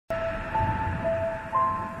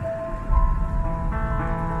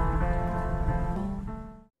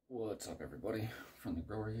What's up everybody, Friendly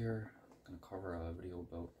Grower here. I'm going to cover a video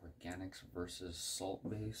about organics versus salt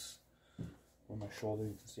base. On my shoulder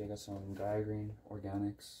you can see I got some Gaia green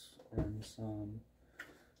organics and some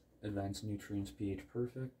advanced nutrients pH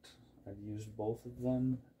perfect. I've used both of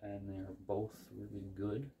them and they are both really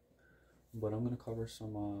good, but I'm going to cover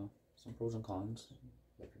some pros and cons,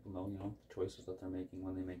 let people know, the choices that they're making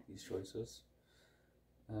when they make these choices,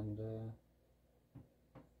 and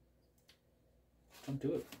on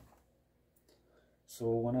to it. So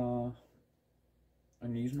when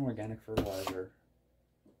you're using organic fertilizer,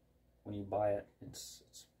 when you buy it, it's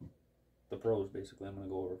the pros basically I'm going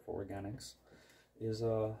to go over for organics is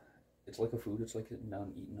it's like a food. It's like sitting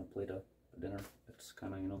down eating a plate of dinner. It's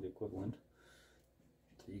kind of the equivalent.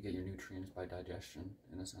 So you get your nutrients by digestion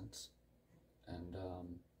in a sense, and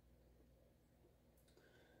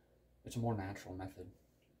it's a more natural method.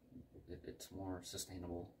 It's more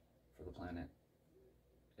sustainable for the planet.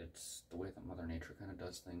 It's the way that Mother Nature kind of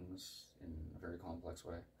does things in a very complex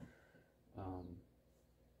way.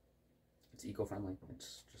 It's eco-friendly.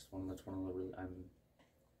 It's just one of the really, I'm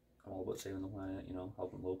all about saving the planet,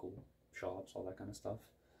 helping local shops, all that kind of stuff.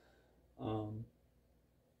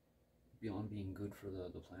 Beyond being good for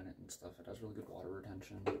the planet and stuff, it has really good water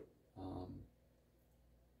retention.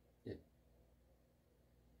 It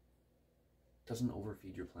doesn't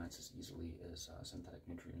overfeed your plants as easily as synthetic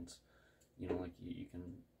nutrients. Like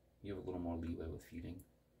you have a little more leeway with feeding,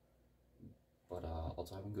 but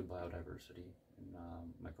also having good biodiversity and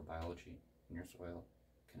microbiology in your soil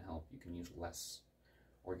can help. You can use less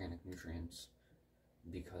organic nutrients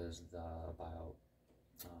because the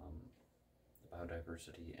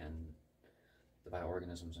biodiversity and the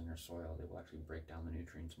bioorganisms in your soil, they will actually break down the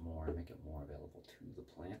nutrients more and make it more available to the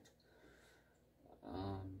plant.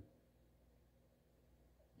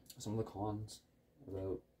 Some of the cons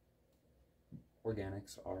about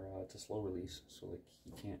organics are it's a slow release, so like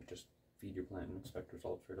you can't just feed your plant and expect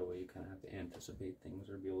results right away. You kind of have to anticipate things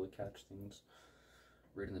or be able to catch things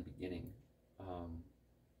right in the beginning.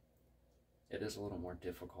 It is a little more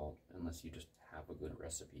difficult unless you just have a good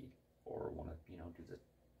recipe or want to do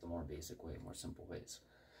the more basic way, more simple ways.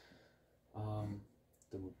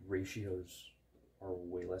 The ratios are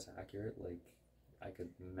way less accurate. Like I could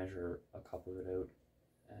measure a cup of it out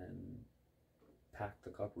and pack the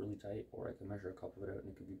cup really tight, or I can measure a cup of it out and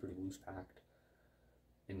it could be pretty loose packed.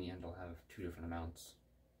 In the end I'll have two different amounts.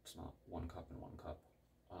 It's not one cup and one cup.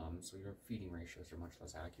 So your feeding ratios are much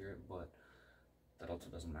less accurate, but that also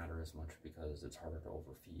doesn't matter as much because it's harder to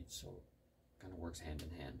overfeed, so it kind of works hand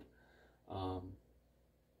in hand.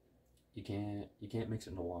 You can't mix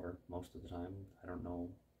it into water most of the time. I don't know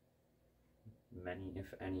many,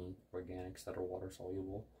 if any, organics that are water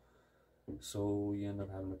soluble. So you end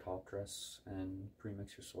up having to top dress and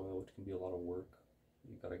pre-mix your soil, which can be a lot of work.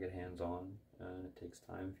 You gotta get hands on, and it takes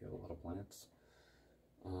time if you have a lot of plants.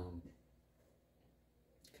 It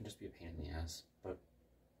can just be a pain in the ass, but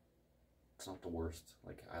it's not the worst.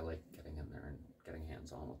 Like I like getting in there and getting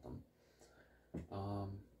hands on with them.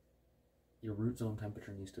 Your root zone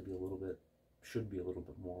temperature should be a little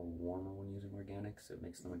bit more warmer when using organics. It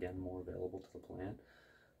makes them again more available to the plant,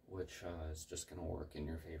 which is just going to work in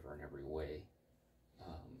your favor in every way.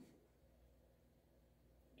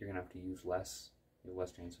 You're going to have to use less. You have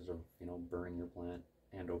less chances of, burning your plant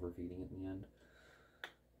and overfeeding it in the end.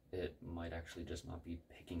 It might actually just not be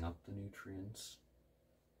picking up the nutrients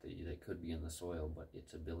that could be in the soil, but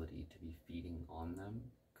its ability to be feeding on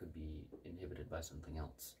them could be inhibited by something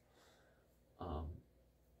else.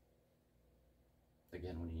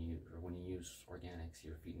 Again, when you use organics,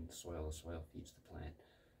 you're feeding the soil feeds the plant.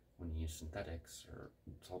 When you use synthetics or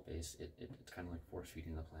salt base, it's kind of like force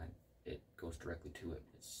feeding the plant. It goes directly to it.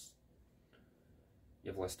 You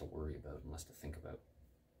have less to worry about and less to think about,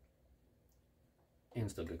 and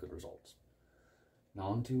still get good results. Now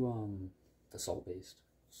on to the salt based.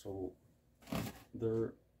 So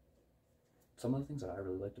some of the things that I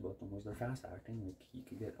really liked about them was they're fast acting. Like you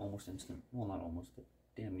could get almost instant, well not almost, but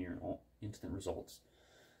damn near instant results.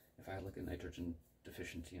 If I had like a nitrogen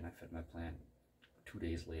deficiency and I fed my plant, 2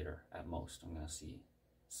 days later at most, I'm going to see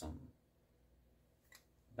some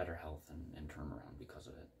better health and turnaround because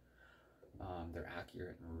of it. They're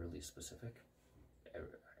accurate and really specific.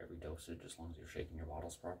 Every dosage, as long as you're shaking your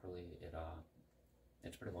bottles properly,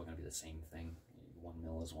 it's pretty well going to be the same thing. 1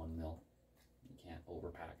 ml is 1 ml. You can't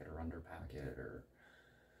overpack it or underpack it, or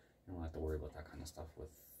you don't have to worry about that kind of stuff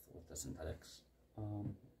with the synthetics.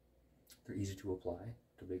 They're easy to apply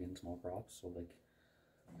to big and small crops, so like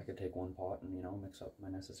I could take one pot and mix up my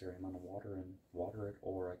necessary amount of water and water it,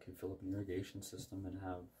 or I could fill up an irrigation system and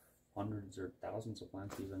have hundreds or thousands of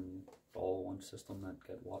plants even all one system that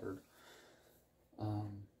get watered.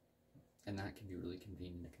 And that can be really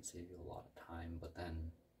convenient. It can save you a lot of time, but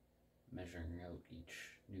then measuring out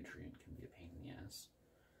each nutrient can be a pain in the ass.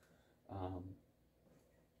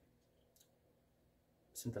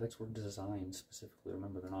 Synthetics were designed specifically,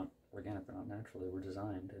 remember, they're not organic, they're not natural, they were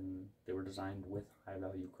designed, and they were designed with high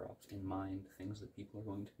value crops in mind, things that people are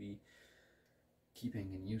going to be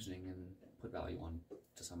keeping and using and put value on,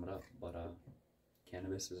 to sum it up. But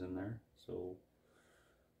cannabis is in there, so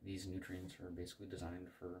these nutrients are basically designed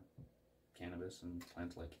for cannabis and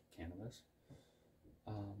plants like cannabis.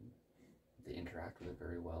 They interact with it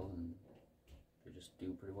very well, and they just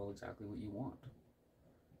do pretty well exactly what you want.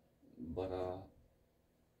 But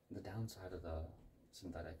the downside of the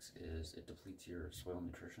synthetics is it depletes your soil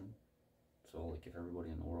nutrition. So like if everybody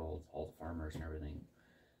in the world, all the farmers and everything,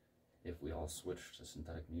 if we all switched to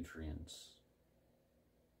synthetic nutrients,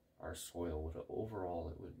 our soil would overall,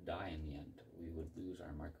 it would die in the end. We would lose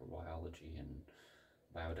our microbiology and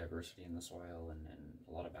biodiversity in the soil, and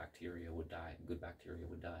a lot of bacteria would die, good bacteria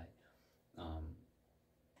would die.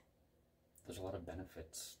 There's a lot of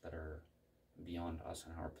benefits that are beyond us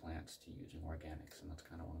and our plants to using organics, and that's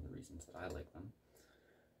kind of one of the reasons that I like them.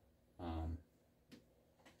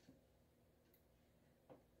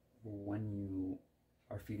 When you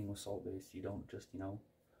are feeding with salt-based, you don't just,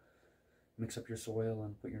 mix up your soil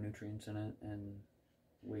and put your nutrients in it and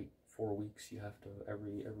wait 4 weeks. You have to,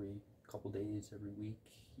 every couple days, every week,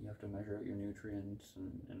 you have to measure out your nutrients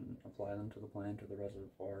and apply them to the plant or the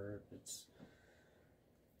reservoir. It's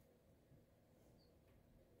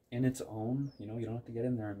in its own, you don't have to get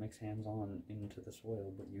in there and mix hands-on into the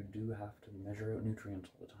soil, but you do have to measure out nutrients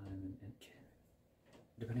all the time, and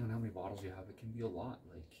depending on how many bottles you have, it can be a lot.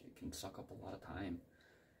 Like, it can suck up a lot of time,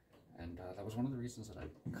 and that was one of the reasons that I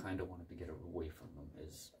kind of wanted to get away from them,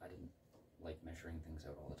 is I didn't like measuring things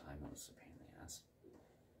out all the time. It was a pain in the ass.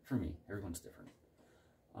 For me, everyone's different.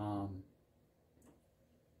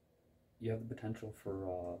 You have the potential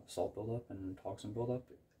for salt buildup and toxin buildup,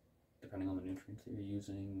 depending on the nutrients that you're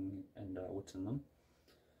using and what's in them.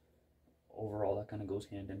 Overall, that kind of goes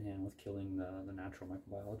hand in hand with killing the natural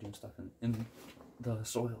microbiology and stuff in the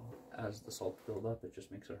soil. As the salts build up, it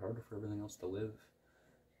just makes it harder for everything else to live,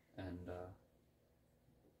 and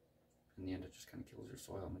in the end, it just kind of kills your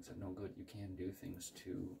soil, makes it no good. You can do things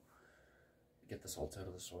to get the salts out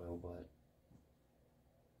of the soil, but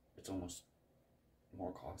it's almost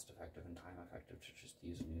more cost effective and time effective to just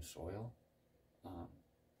use a new soil.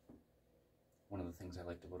 One of the things I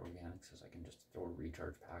liked about organics is I can just throw a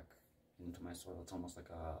recharge pack into my soil. It's almost like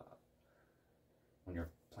when your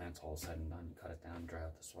plant's all said and done, you cut it down, dry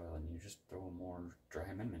out the soil, and you just throw more dry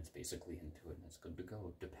amendments basically into it, and it's good to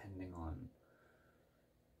go, depending on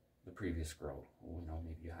the previous grow.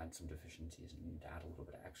 Maybe you had some deficiencies and you need to add a little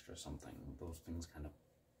bit of extra something. Those things kind of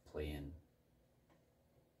play in,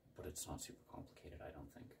 but it's not super complicated, I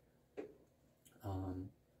don't think.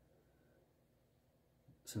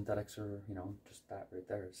 Synthetics are, just that right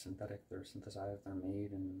there. Synthetic, they're synthesized, they're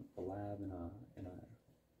made in a lab,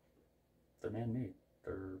 they're man-made.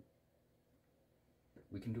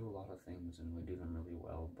 We can do a lot of things and we do them really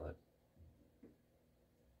well, but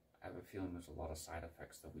I have a feeling there's a lot of side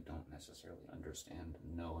effects that we don't necessarily understand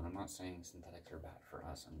and know. And I'm not saying synthetics are bad for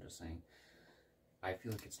us, I'm just saying I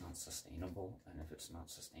feel like it's not sustainable, and if it's not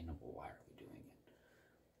sustainable, why are we doing it?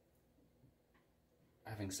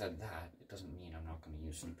 Having said that, it doesn't mean I'm not going to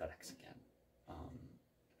use synthetics again.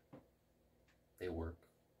 They work,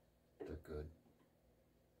 they're good,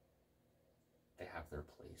 they have their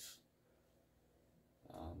place.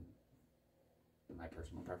 My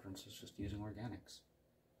personal preference is just using organics.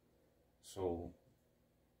 So,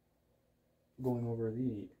 going over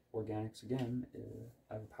the organics again,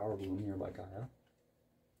 I have a power bloom here by Gaia.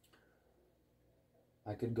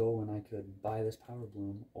 I could go and I could buy this power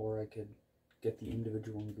bloom, or I could get the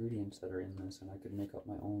individual ingredients that are in this, and I could make up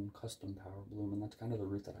my own custom power bloom, and that's kind of the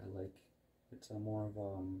route that I like. It's more of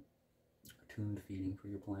tuned feeding for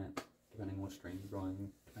your plant, depending on what strain you're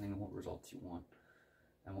growing, depending on what results you want,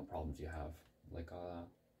 and what problems you have. Like,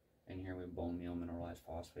 in here we have bone meal, mineralized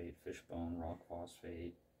phosphate, fish bone, rock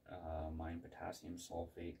phosphate, mine potassium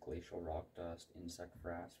sulfate, glacial rock dust, insect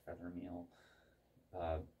frass, feather meal,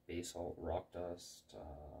 basalt, rock dust,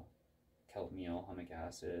 kelp meal, humic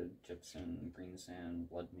acid, gypsum, green sand,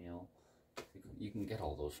 blood meal. You can get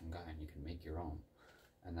all those from Gaia and you can make your own.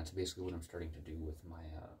 And that's basically what I'm starting to do with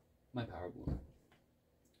my power bloom.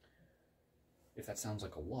 If that sounds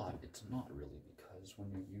like a lot, it's not really, because when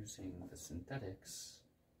you're using the synthetics,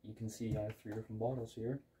 you can see I have 3 different bottles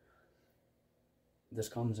here. this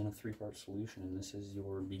comes in a 3-part solution, and this is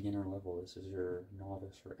your beginner level, this is your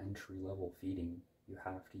novice or entry level feeding. You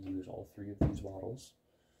have to use all 3 of these bottles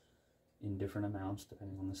in different amounts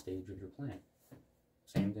depending on the stage of your plant.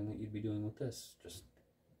 Same thing that you'd be doing with this, just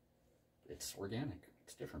it's organic,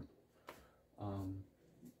 it's different.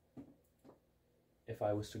 If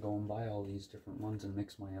I was to go and buy all these different ones and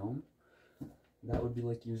mix my own, that would be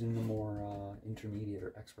like using the more intermediate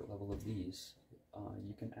or expert level of these.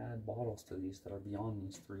 You can add bottles to these that are beyond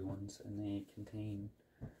these 3 ones, and they contain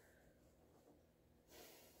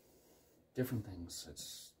different things.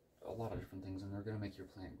 It's a lot of different things, and they're going to make your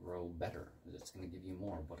plant grow better. It's going to give you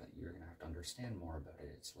more, but you're going to have to understand more about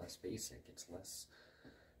it. It's less basic, it's less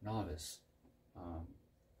novice.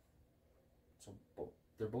 So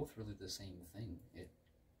they're both really the same thing.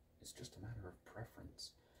 It's just a matter of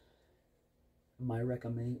preference. My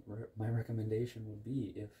recommendation would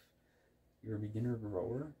be, if you're a beginner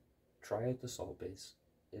grower, try out the salt base.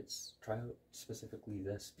 Try out specifically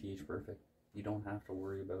this pH perfect. You don't have to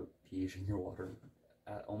worry about pH in your water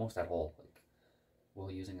almost at all. Like,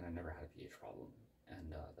 while using it, I never had a pH problem,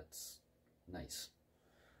 and that's nice.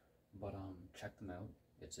 But check them out.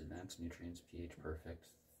 It's Advanced Nutrients pH perfect,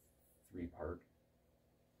 3-part.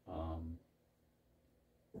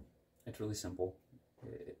 It's really simple.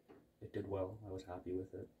 It did well. I was happy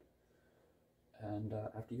with it. And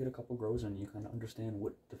after you get a couple grows in, you kind of understand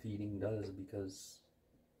what the feeding does, because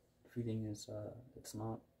feeding is, it's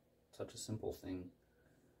not such a simple thing.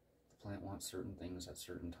 The plant wants certain things at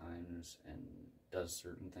certain times and does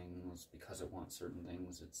certain things because it wants certain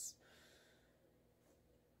things.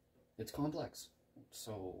 It's complex.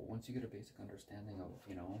 So once you get a basic understanding of,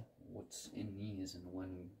 you know, what's in these and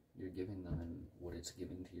when you're giving them and what it's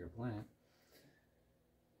giving to your plant,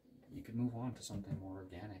 you could move on to something more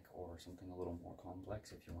organic or something a little more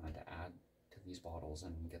complex if you wanted to add to these bottles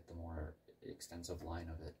and get the more extensive line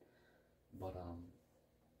of it. But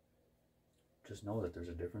just know that there's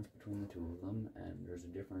a difference between the 2 of them, and there's a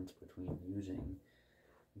difference between using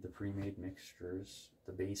the pre-made mixtures,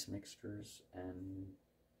 the base mixtures, and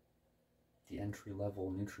the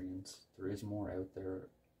entry-level nutrients. There is more out there.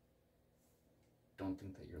 Don't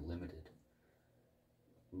think that you're limited.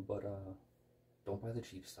 But don't buy the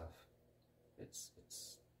cheap stuff. It's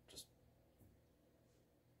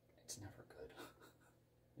never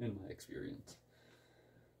good in my experience.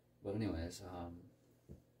 But anyways,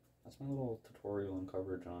 that's my little tutorial and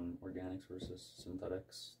coverage on organics versus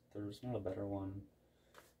synthetics. There's not a better one.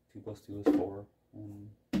 2 plus 2 is 4,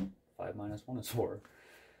 and 5 minus 1 is 4.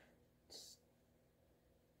 It's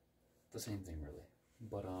the same thing, really.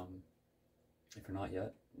 But if you're not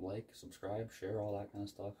yet, like, subscribe, share, all that kind of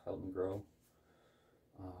stuff. Help me grow.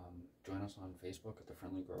 Join us on Facebook at the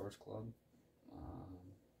Friendly Growers Club.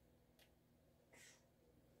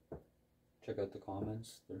 Check out the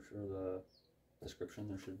comments. There's the description.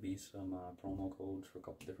 There should be some promo codes for a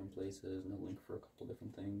couple different places, and a link for a couple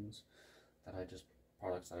different things that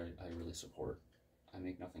products that I really support. I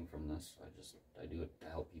make nothing from this. I do it to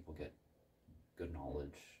help people get good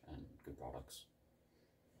knowledge and good products.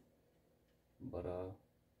 But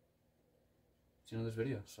see you in this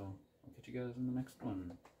video, so I'll catch you guys in the next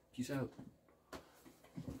one. Peace out.